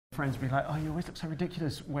Friends be like, oh, you always look so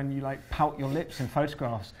ridiculous when you like pout your lips in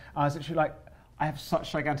photographs. I was actually like, I have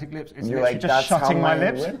such gigantic lips. It's literally like, just shutting my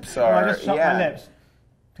lips. I just shut my lips.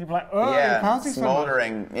 People are like, oh, you're pouting so much.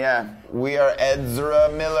 Smoldering. Yeah. We are Ezra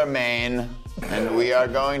Redmayne, and we are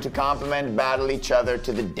going to compliment battle each other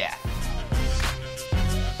to the death.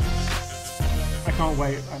 I can't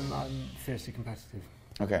wait. I'm fiercely competitive.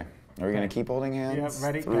 Okay. Are we going to keep holding hands? Yeah,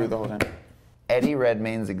 ready? Through the whole time. Eddie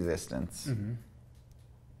Redmayne's existence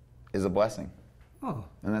is a blessing. Oh.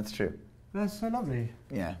 And that's true. That's so lovely.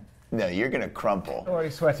 Yeah. No, you're going to crumple.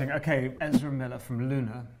 Already sweating. Okay, Ezra Miller from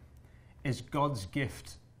Luna is God's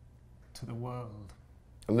gift to the world.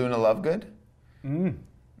 Luna Lovegood?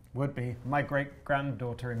 Would be. My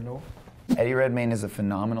great-granddaughter-in-law. Eddie Redmayne is a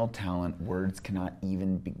phenomenal talent. Words cannot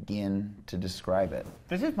even begin to describe it.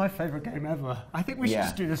 This is my favorite game ever. I think we should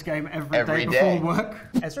just do this game every day day before work.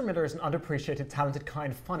 Ezra Miller is an underappreciated, talented,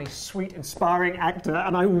 kind, funny, sweet, inspiring actor,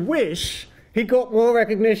 and I wish he got more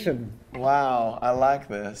recognition. Wow, I like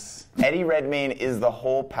this. Eddie Redmayne is the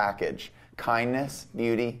whole package. Kindness,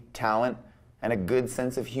 beauty, talent, and a good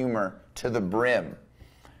sense of humor to the brim.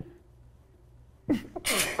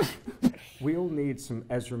 We all need some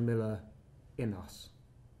Ezra Miller in us.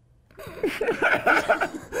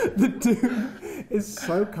 The dude is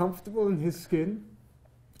so comfortable in his skin.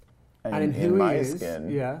 And in who he is.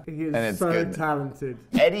 Skin. Yeah, he is so talented.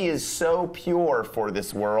 Eddie is so pure for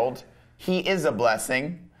this world. He is a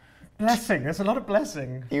blessing. Blessing, there's a lot of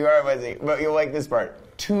blessing. You are a blessing, but you'll like this part.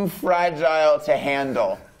 Too fragile to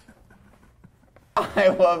handle. I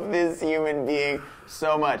love this human being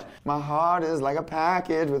so much. My heart is like a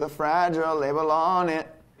package with a fragile label on it.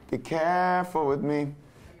 Be careful with me.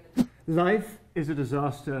 Life is a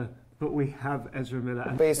disaster, but we have Ezra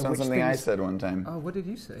Miller. Based on something I said one time. Oh, what did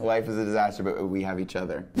you say? Life is a disaster, but we have each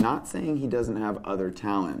other. Not saying he doesn't have other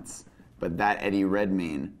talents, but that Eddie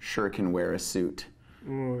Redmayne sure can wear a suit.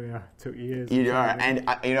 Oh, yeah. Took years. You are. And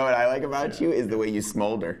you know what I like about you is the way you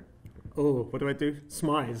smolder. Oh, what do I do?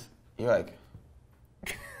 Smize. You're like...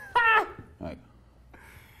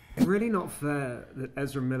 It's really not fair that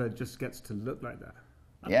Ezra Miller just gets to look like that.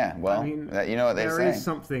 Yeah, well, I mean, you know what they say. There is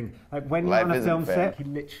something. Like when you're on a film set, he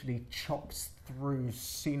literally chops through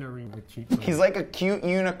scenery with cheekbones. He's like a cute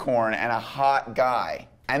unicorn and a hot guy.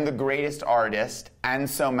 And the greatest artist, and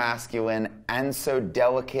so masculine, and so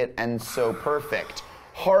delicate, and so perfect.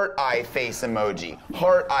 Heart eye face emoji.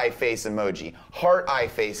 Heart eye face emoji. Heart eye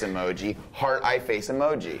face emoji. Heart eye face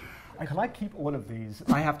emoji. Can I keep all of these?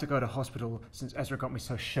 I have to go to hospital since Ezra got me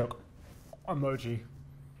so shook. Emoji.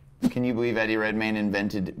 Can you believe Eddie Redmayne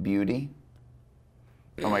invented beauty?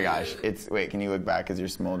 Oh my gosh. Wait, can you look back because you're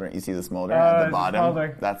smoldering? You see the smolder at the bottom?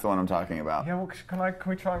 Smoldering. That's the one I'm talking about. Yeah, well, can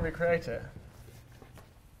we try and recreate it?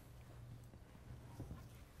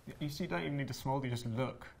 You see, you don't even need to smolder, you just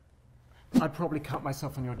look. I'd probably cut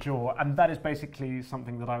myself on your jaw, and that is basically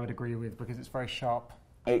something that I would agree with because it's very sharp.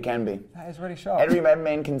 It can be. That is really sharp. Eddie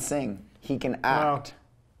Redmayne can sing. He can act.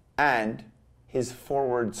 And his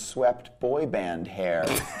forward swept boy band hair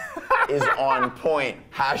is on point.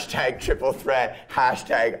 Hashtag triple threat.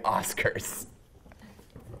 Hashtag Oscars.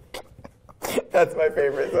 That's my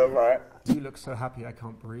favorite so far. You look so happy I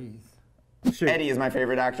can't breathe. Shoot. Eddie is my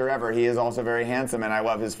favorite actor ever. He is also very handsome and I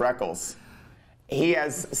love his freckles. He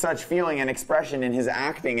has such feeling and expression in his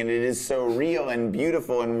acting, and it is so real and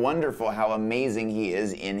beautiful and wonderful how amazing he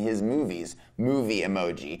is in his movies. Movie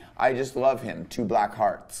emoji. I just love him. 2 black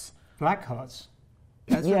hearts. Black hearts?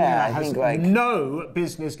 Yeah, I think like... no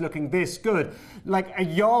business looking this good. Like, are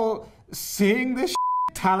y'all seeing this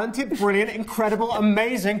talented, brilliant, incredible,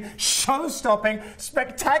 amazing, show-stopping,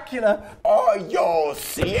 spectacular... Oh, y'all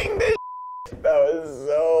seeing this? That was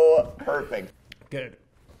so perfect. Good.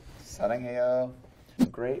 Saranghayo.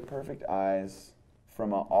 Great, perfect eyes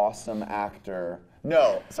from an awesome actor.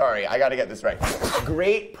 No, sorry, I gotta get this right.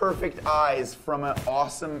 Great, perfect eyes from an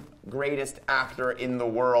awesome, greatest actor in the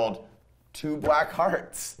world. 2 black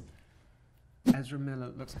hearts. Ezra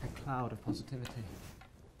Miller looks like a cloud of positivity.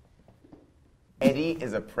 Eddie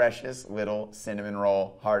is a precious little cinnamon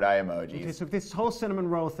roll heart eye emojis. Okay, so this whole cinnamon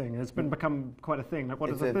roll thing has become quite a thing. Like, what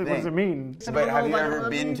does it mean? But have you ever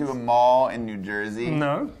been to a mall in New Jersey?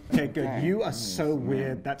 No. Okay, good. Okay. You are so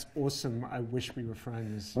weird. That's awesome. I wish we were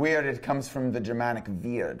friends. Weird, it comes from the Germanic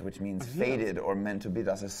weird, which means faded or meant to be.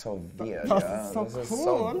 Das ist so weird. Das ist so cool. Is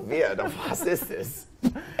so weird. Was is this?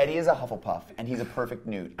 Eddie is a Hufflepuff, and he's a perfect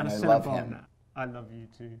newt, and I love him. I love you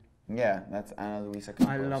too. Yeah, that's Ana Luisa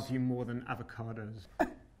Campos. I love you more than avocados.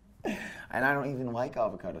 And I don't even like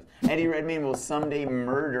avocados. Eddie Redmayne will someday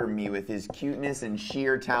murder me with his cuteness and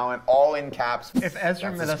sheer talent, all in caps. If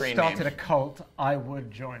Ezra Miller started a cult, I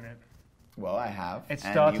would join it. Well, I have. It and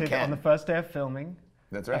you started can. on the first day of filming.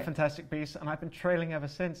 That's right. A Fantastic Beasts, and I've been trailing ever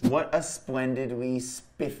since. What a splendidly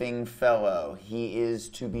spiffing fellow he is,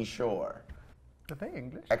 to be sure. Are they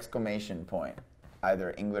English? Exclamation point.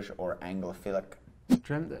 Either English or Anglophilic.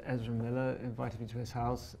 Dreamt that Ezra Miller invited me to his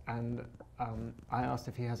house, and I asked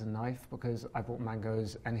if he has a knife because I bought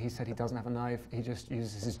mangoes, and he said he doesn't have a knife. He just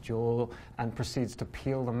uses his jaw and proceeds to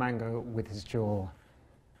peel the mango with his jaw.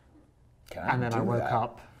 And then I woke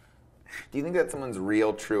up. Do you think that's someone's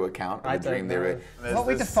real, true account of a dream they read? What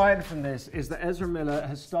we define from this is that Ezra Miller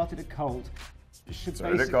has started a cult. Should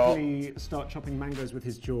basically start chopping mangoes with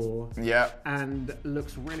his jaw. Yeah. And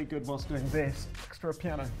looks really good whilst doing this next to a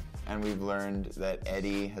piano. And we've learned that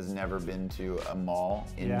Eddie has never been to a mall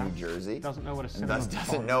in New Jersey. Doesn't know what a and cinema thus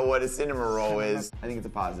doesn't know what a cinema roll is. I think it's a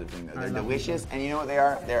positive thing though. They're delicious, and you know what they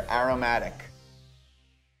are? They're aromatic.